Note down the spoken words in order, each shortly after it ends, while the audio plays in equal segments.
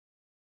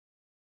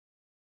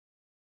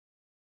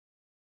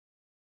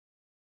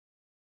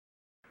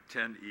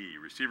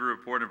10E, receive a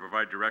report and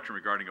provide direction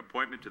regarding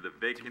appointment to the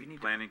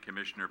vacant planning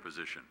commissioner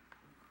position.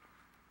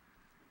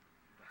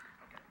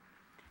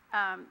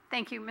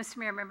 Thank you, Mr.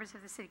 Mayor, members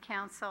of the City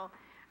Council.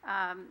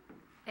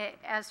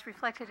 As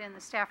reflected in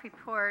the staff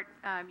report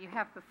you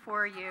have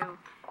before you,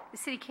 the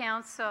City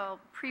Council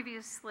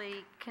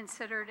previously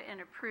considered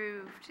and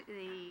approved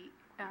the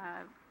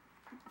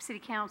City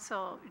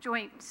Council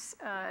Joint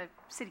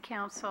City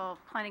Council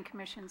Planning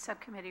Commission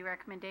Subcommittee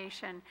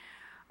recommendation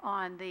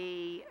on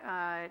the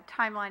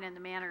timeline and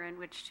the manner in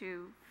which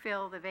to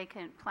fill the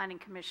vacant Planning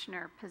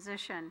Commissioner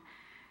position.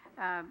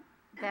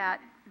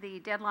 That the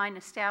deadline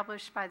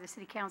established by the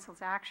City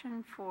Council's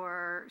action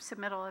for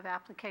submittal of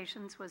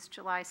applications was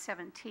July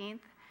 17th.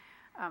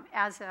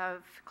 As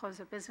of close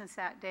of business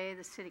that day,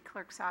 the City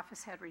Clerk's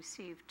office had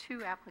received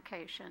 2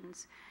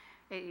 applications.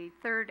 A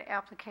third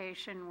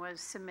application was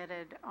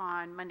submitted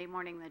on Monday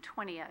morning, the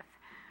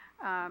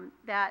 20th.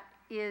 That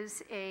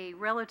is a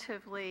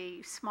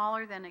relatively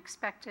smaller than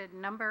expected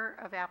number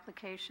of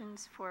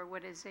applications for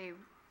what is a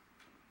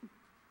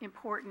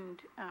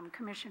important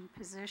commission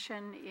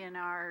position in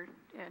our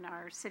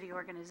city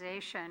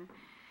organization,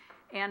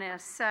 and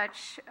as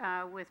such,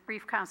 with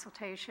brief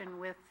consultation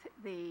with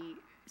the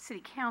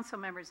City Council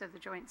members of the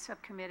Joint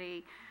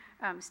Subcommittee,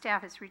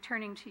 staff is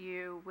returning to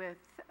you with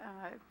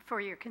for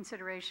your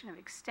consideration of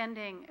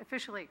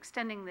officially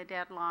extending the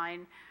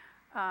deadline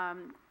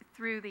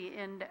through the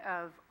end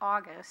of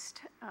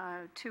August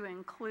to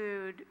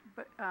include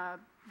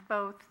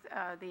both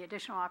the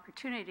additional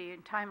opportunity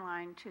and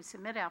timeline to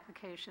submit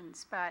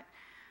applications, but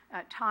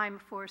time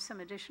for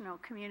some additional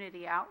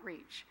community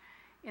outreach.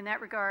 In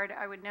that regard,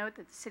 I would note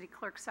that the City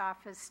Clerk's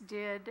office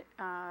did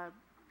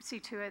see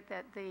to it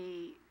that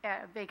the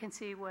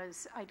vacancy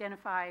was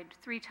identified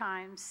 3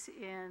 times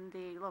in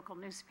the local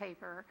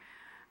newspaper.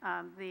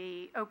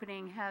 The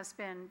opening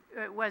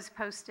was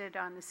posted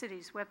on the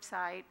city's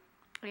website,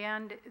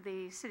 and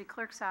the City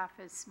Clerk's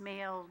office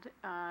mailed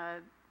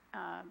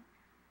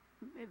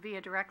via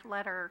direct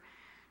letter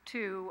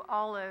to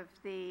all of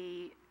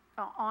the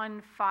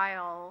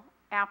on-file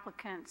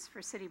applicants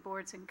for city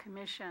boards and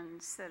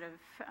commissions that have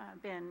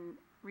been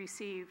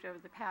received over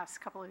the past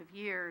couple of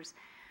years.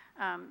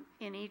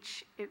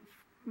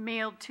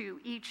 Mailed to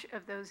each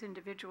of those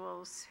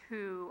individuals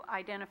who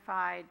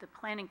identified the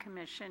Planning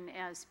Commission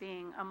as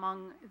being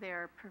among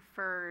their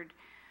preferred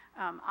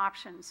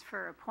options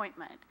for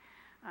appointment.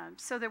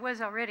 So there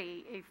was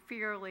already a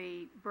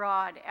fairly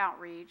broad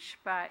outreach,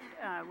 but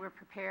we're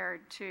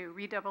prepared to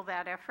redouble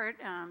that effort,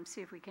 see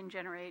if we can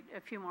generate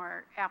a few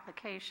more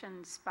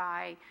applications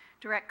by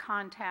direct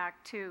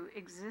contact to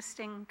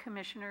existing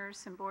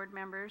commissioners and board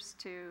members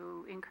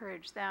to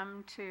encourage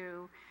them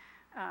to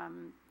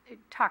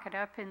talk it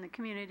up in the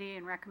community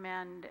and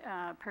recommend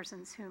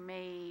persons who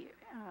may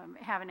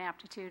have an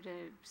aptitude,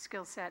 a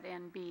skill set,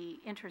 and be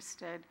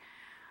interested.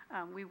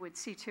 We would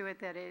see to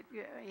it that it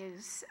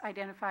is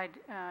identified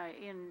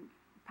in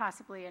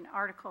possibly an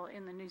article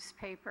in the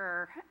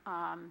newspaper,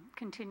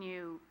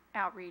 continue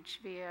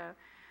outreach via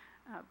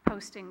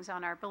postings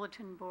on our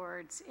bulletin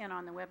boards and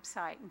on the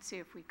website, and see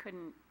if we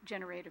couldn't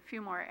generate a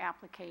few more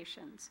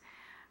applications.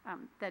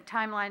 The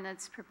timeline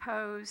that's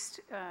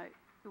proposed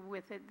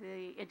with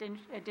the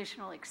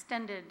additional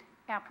extended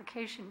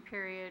application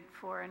period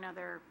for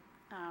another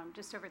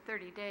just over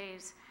 30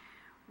 days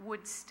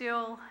would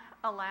still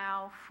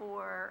allow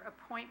for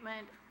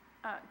appointment,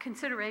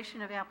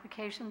 consideration of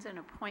applications and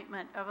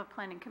appointment of a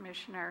planning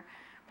commissioner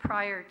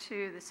prior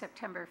to the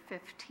September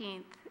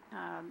 15th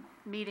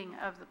meeting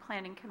of the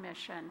Planning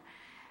Commission,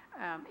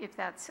 if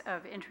that's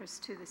of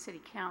interest to the City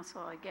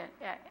Council. Again,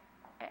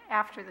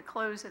 after the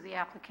close of the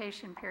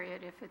application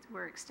period, if it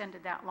were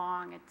extended that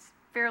long, it's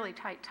fairly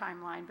tight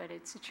timeline, but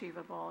it's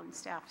achievable in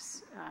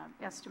staff's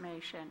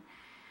estimation.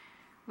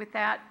 With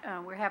that,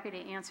 we're happy to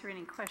answer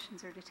any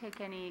questions or to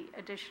take any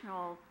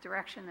additional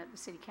direction that the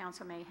City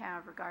Council may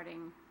have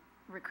regarding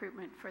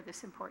recruitment for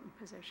this important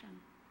position.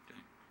 Okay.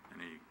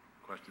 Any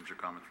questions or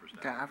comments for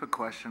staff? I have a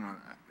question.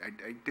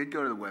 I did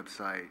go to the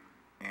website,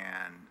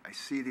 and I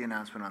see the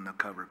announcement on the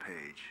cover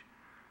page.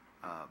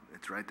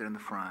 It's right there in the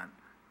front,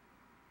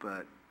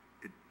 but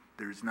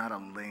there's not a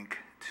link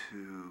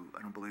to,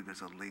 I don't believe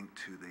there's a link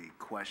to the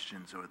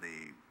questions or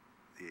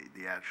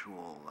the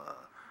actual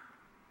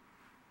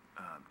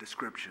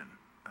description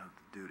of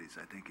the duties.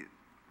 I think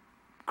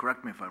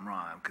correct me if I'm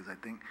wrong, because I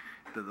think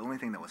the only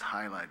thing that was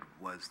highlighted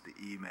was the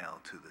email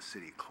to the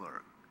city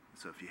clerk.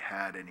 So if you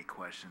had any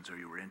questions or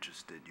you were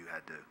interested, you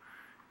had to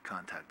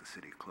contact the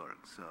city clerk.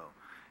 So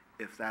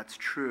if that's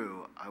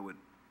true, I would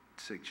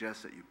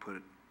suggest that you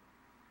put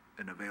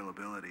an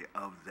availability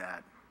of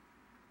that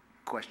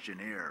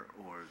questionnaire,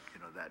 or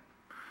that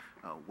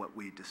what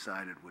we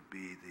decided would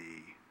be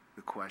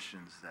the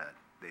questions that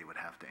they would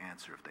have to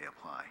answer if they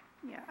apply.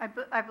 Yeah,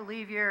 I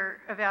believe your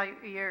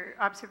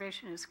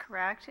observation is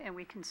correct, and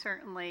we can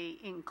certainly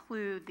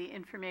include the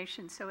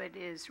information so it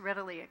is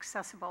readily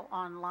accessible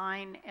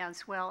online,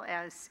 as well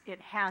as it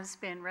has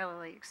been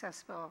readily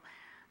accessible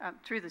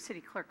through the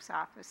city clerk's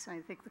office. And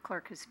I think the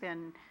clerk has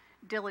been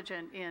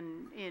diligent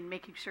in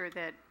making sure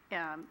that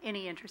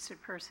any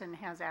interested person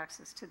has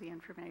access to the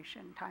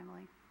information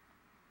timely.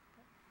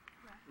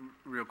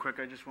 Real quick,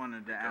 I just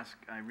wanted to ask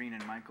Irene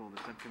and Michael,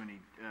 the subcommittee,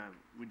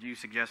 would you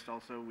suggest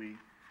also we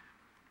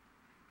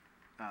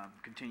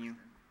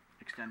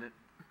extend it?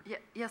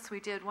 Yes, we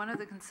did. One of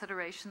the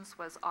considerations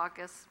was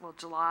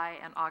July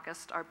and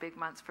August are big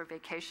months for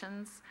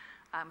vacations.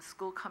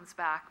 School comes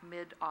back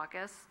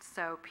mid-August,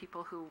 so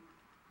people who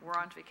were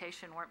on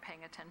vacation, weren't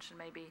paying attention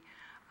maybe,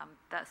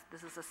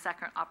 this is a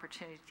second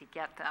opportunity to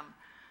get them.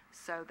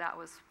 So that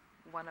was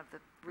one of the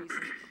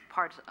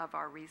part of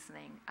our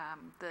reasoning.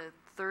 The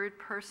third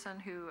person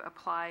who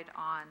applied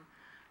on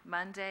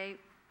Monday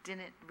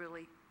didn't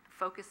really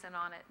focus in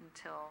on it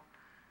until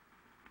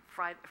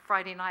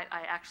Friday night.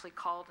 I actually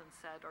called and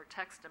said, or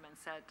texted them and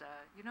said,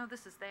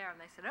 this is there. And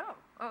they said,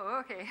 oh,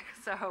 okay.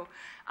 So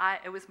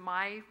it was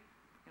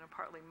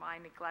partly my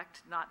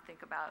neglect to not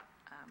think about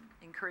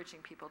encouraging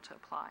people to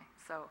apply.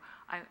 So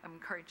I'm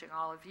encouraging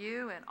all of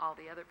you and all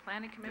the other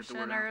planning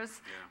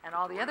commissioners and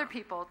all the other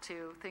people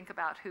to think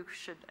about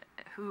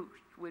who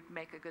would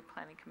make a good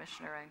planning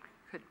commissioner and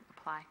could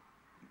apply.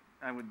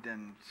 I would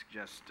then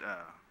suggest,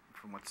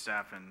 from what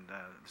staff and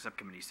the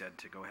subcommittee said,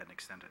 to go ahead and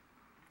extend it.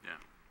 Yeah,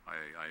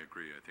 I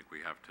agree. I think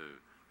we have to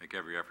make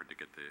every effort to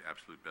get the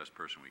absolute best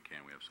person we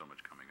can. We have so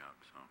much coming up,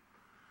 so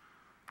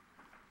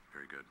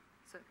very good.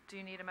 So do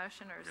you need a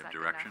motion or is that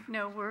direction?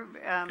 No,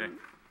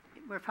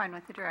 we're fine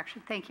with the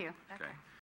direction. Thank you. Okay.